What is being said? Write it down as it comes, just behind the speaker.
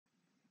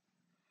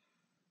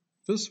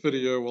This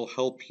video will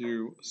help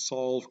you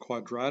solve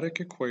quadratic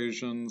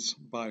equations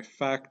by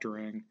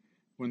factoring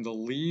when the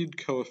lead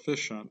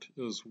coefficient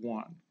is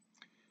 1.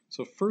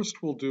 So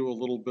first we'll do a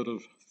little bit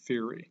of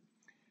theory.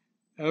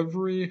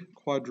 Every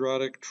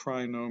quadratic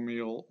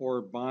trinomial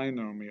or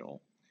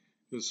binomial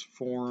is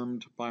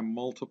formed by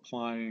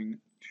multiplying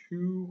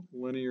two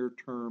linear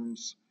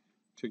terms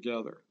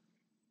together.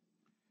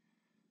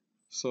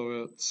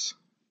 So it's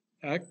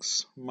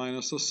x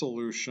minus a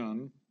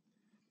solution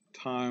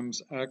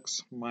times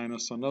x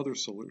minus another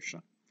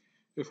solution.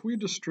 If we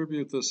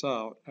distribute this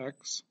out,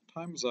 x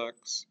times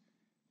x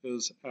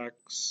is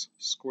x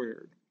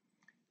squared.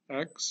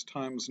 X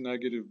times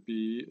negative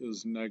b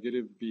is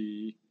negative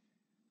b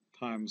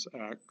times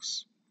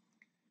x.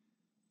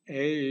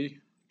 Negative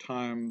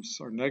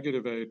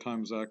a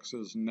times x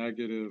is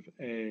negative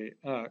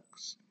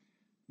ax.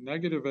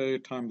 Negative a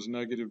times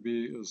negative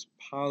b is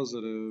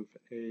positive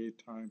a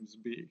times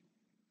b.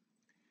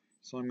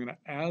 So I'm going to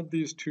add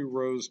these two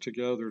rows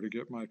together to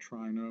get my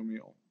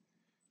trinomial.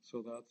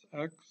 So that's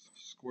x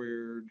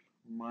squared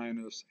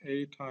minus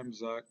a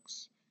times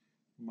x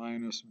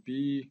minus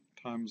b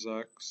times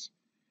x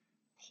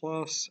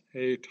plus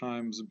a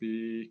times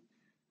b,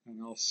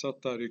 and I'll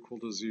set that equal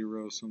to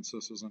 0 since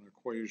this is an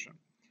equation.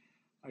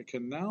 I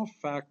can now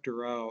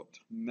factor out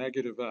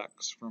negative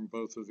x from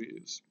both of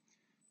these.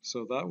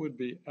 So that would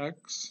be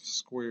x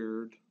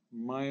squared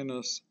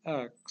minus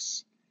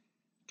x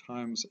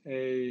times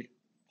a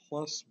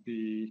plus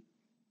b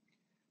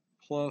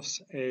plus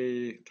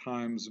a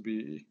times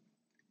b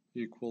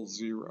equals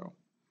 0.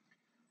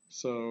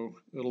 So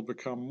it'll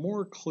become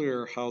more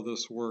clear how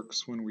this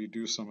works when we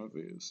do some of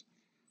these.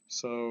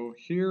 So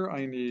here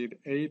I need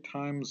a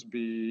times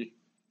b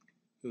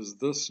is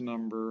this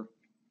number,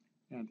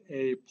 and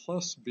a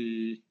plus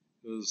b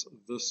is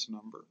this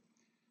number.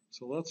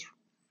 So let's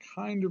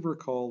kind of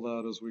recall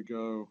that as we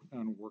go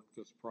and work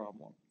this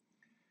problem.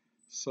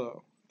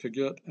 So to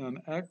get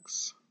an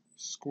x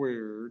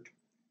squared,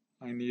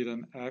 I need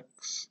an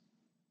x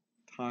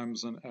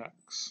times an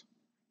x.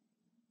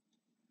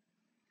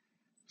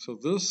 So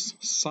this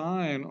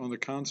sign on the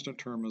constant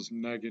term is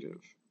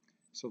negative.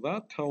 So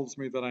that tells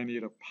me that I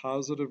need a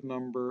positive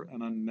number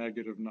and a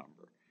negative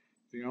number.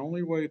 The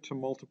only way to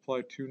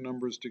multiply two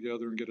numbers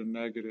together and get a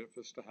negative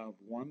is to have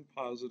one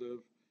positive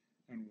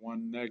and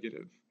one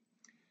negative.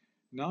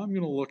 Now I'm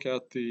going to look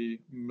at the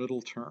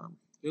middle term.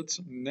 It's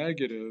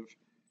negative,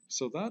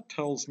 so that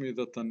tells me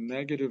that the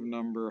negative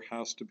number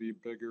has to be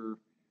bigger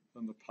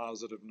than the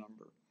positive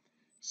number.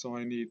 So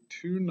I need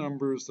two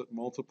numbers that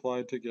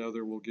multiplied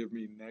together will give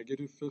me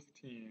negative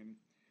 15,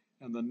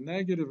 and the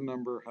negative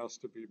number has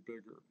to be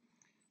bigger.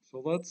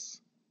 So let's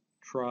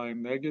try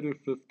negative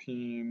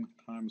 15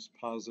 times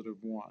positive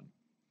 1.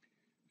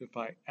 If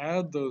I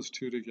add those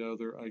two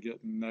together, I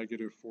get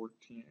negative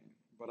 14,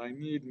 but I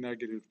need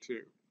negative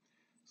 2.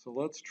 So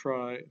let's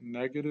try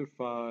negative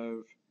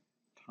 5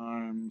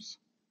 times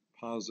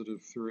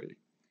positive 3.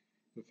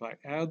 If I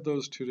add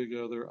those two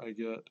together, I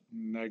get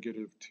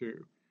negative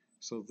 2.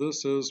 So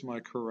this is my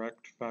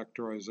correct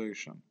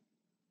factorization.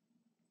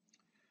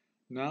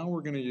 Now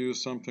we're going to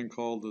use something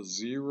called the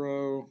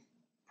zero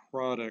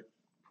product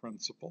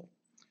principle.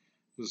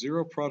 The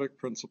zero product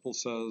principle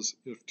says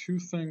if two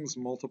things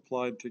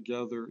multiplied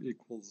together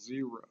equals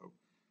 0,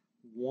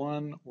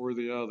 one or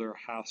the other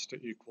has to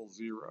equal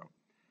 0.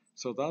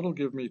 So that'll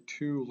give me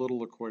two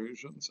little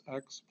equations,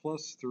 x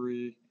plus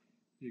 3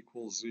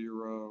 equals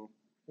 0,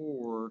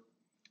 or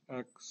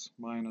x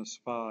minus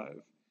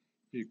 5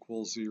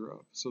 equals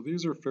 0. So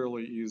these are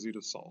fairly easy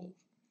to solve.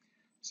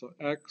 So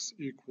x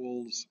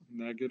equals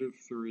negative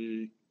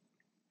 3,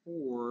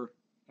 or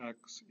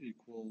x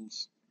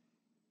equals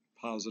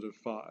positive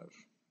 5.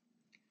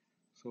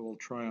 So we'll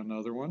try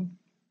another one.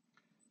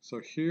 So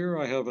here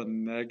I have a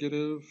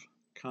negative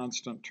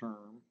constant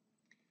term.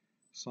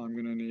 So I'm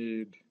going to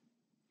need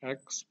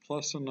x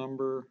plus a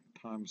number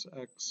times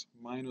x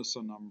minus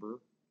a number.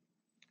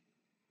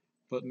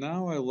 But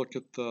now I look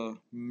at the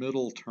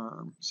middle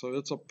term. So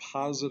it's a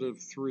positive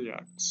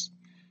 3x.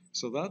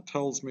 So that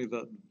tells me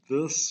that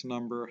this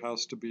number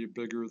has to be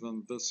bigger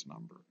than this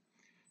number.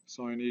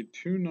 So I need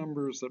two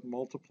numbers that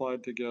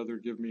multiplied together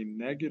give me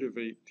negative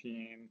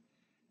 18,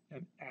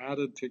 and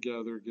added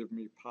together give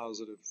me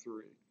positive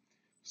 3.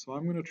 So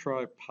I'm going to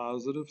try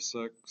positive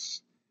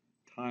 6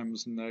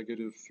 times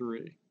negative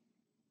 3.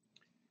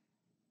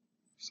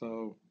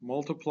 So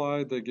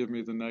multiplied, they give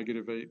me the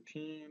negative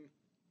 18.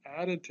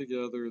 Added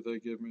together, they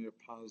give me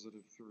a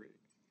positive 3.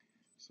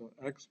 So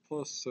x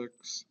plus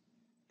 6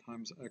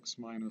 times x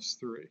minus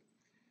 3.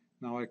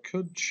 Now I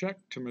could check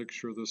to make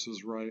sure this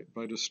is right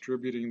by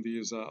distributing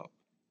these out.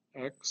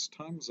 X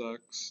times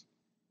x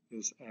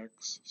is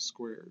x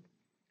squared.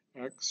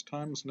 X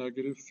times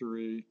negative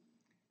 3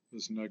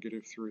 is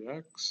negative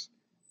 3x.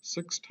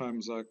 6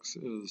 times x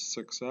is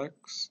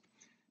 6x.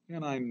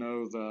 And I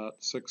know that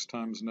 6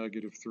 times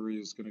negative 3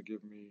 is going to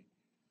give me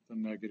the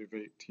negative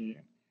 18.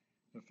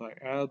 If I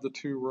add the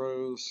two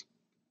rows,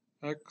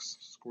 x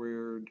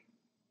squared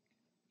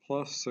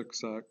plus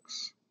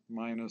 6x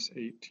minus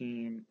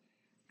 18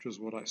 which is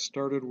what I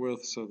started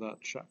with, so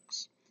that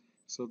checks.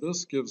 So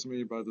this gives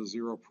me, by the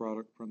zero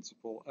product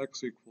principle,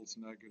 x equals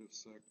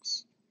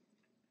 -6,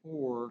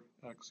 or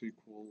x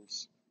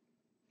equals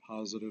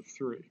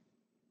 +3.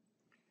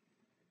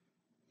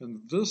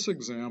 In this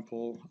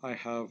example, I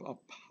have a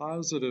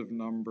positive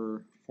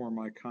number for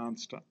my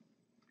constant.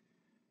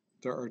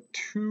 There are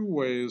two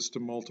ways to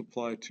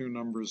multiply two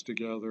numbers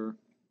together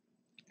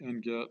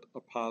and get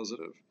a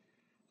positive.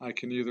 I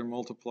can either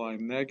multiply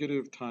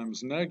negative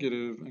times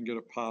negative and get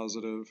a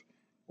positive,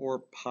 or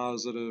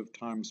positive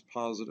times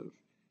positive.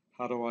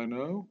 How do I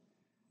know?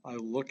 I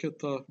look at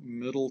the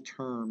middle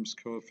term's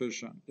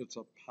coefficient. It's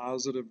a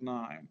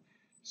 +9,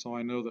 so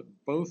I know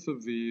that both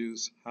of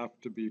these have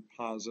to be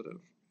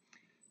positive.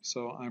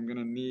 So I'm going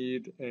to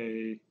need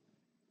a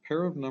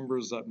pair of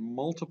numbers that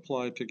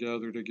multiply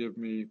together to give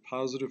me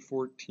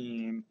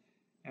 +14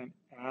 and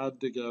add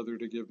together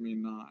to give me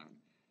 9.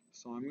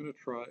 So I'm going to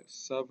try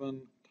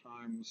 7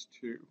 times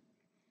 2.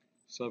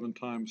 7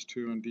 times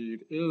 2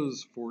 indeed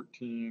is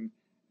 14,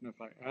 and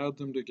if I add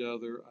them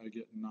together, I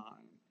get 9.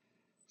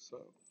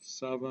 So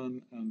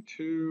 7 and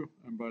 2,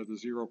 and by the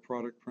zero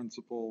product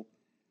principle,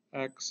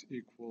 x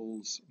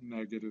equals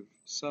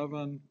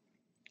 -7,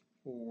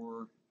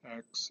 or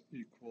x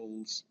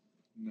equals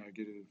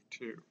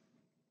 -2.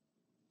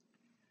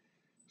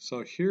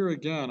 So here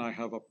again, I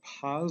have a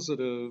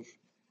positive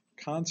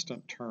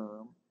constant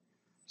term.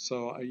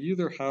 So I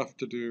either have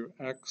to do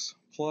x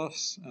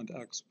plus and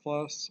x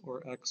plus,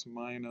 or x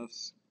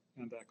minus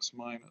and x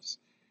minus.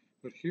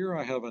 But here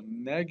I have a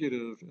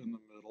negative in the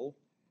middle,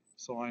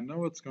 so I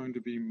know it's going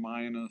to be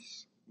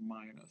minus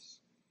minus.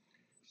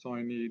 So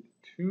I need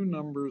two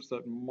numbers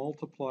that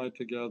multiply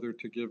together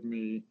to give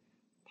me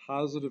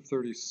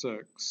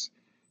 +36.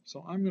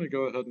 So I'm going to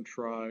go ahead and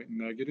try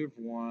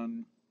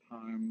 -1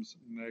 times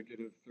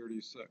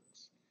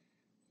 -36.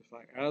 If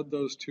I add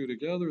those two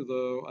together,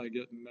 though, I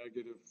get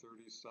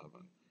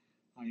 -37.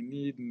 I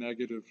need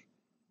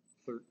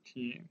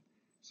 -13.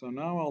 So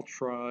now I'll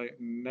try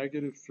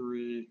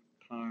 -3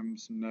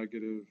 times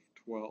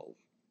 -12.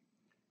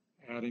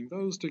 Adding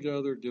those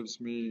together gives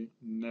me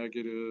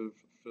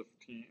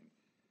 -15.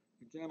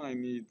 Again, I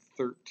need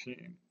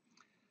 13.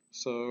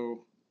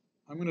 So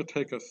I'm going to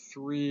take a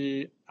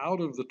 3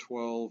 out of the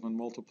 12 and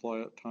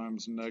multiply it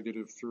times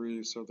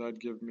 -3, so that'd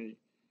give me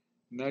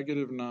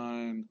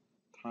 -9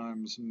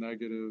 times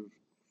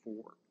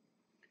 -4.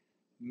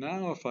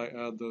 Now if I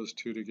add those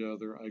two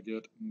together, I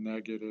get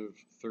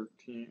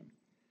 -13.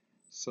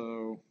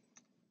 So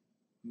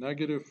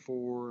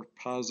 -4,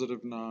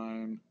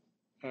 +9,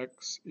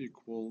 x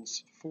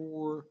equals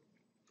 4,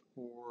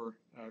 or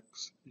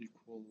x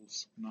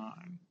equals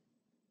 9.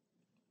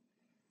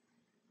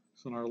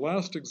 So in our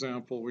last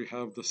example, we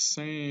have the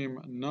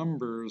same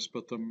numbers,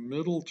 but the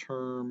middle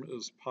term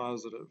is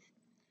positive.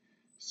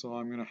 So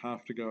I'm going to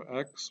have to go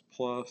x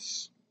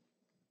plus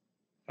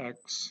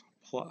x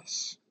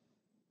plus.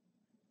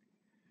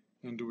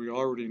 And do we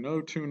already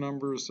know two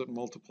numbers that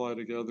multiply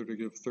together to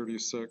give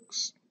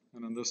 36,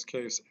 and in this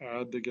case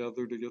add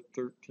together to get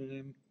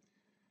 13?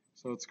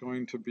 So it's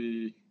going to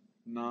be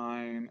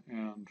 9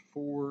 and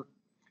 4.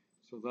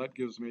 So that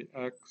gives me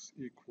x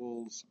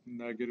equals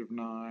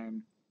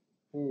 -9,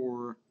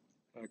 or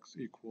x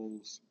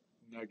equals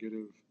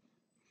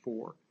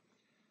 -4.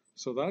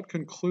 So that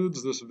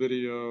concludes this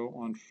video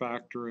on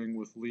factoring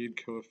with lead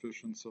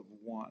coefficients of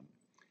 1.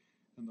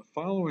 In the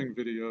following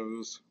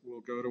videos,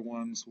 we'll go to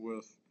ones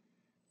with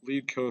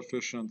lead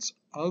coefficients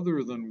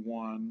other than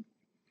 1,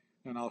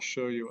 and I'll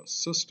show you a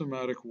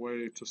systematic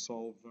way to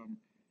solve them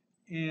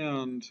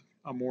and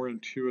a more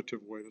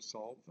intuitive way to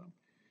solve them.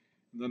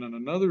 And then in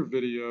another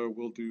video,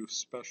 we'll do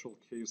special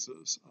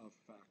cases of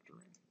factoring.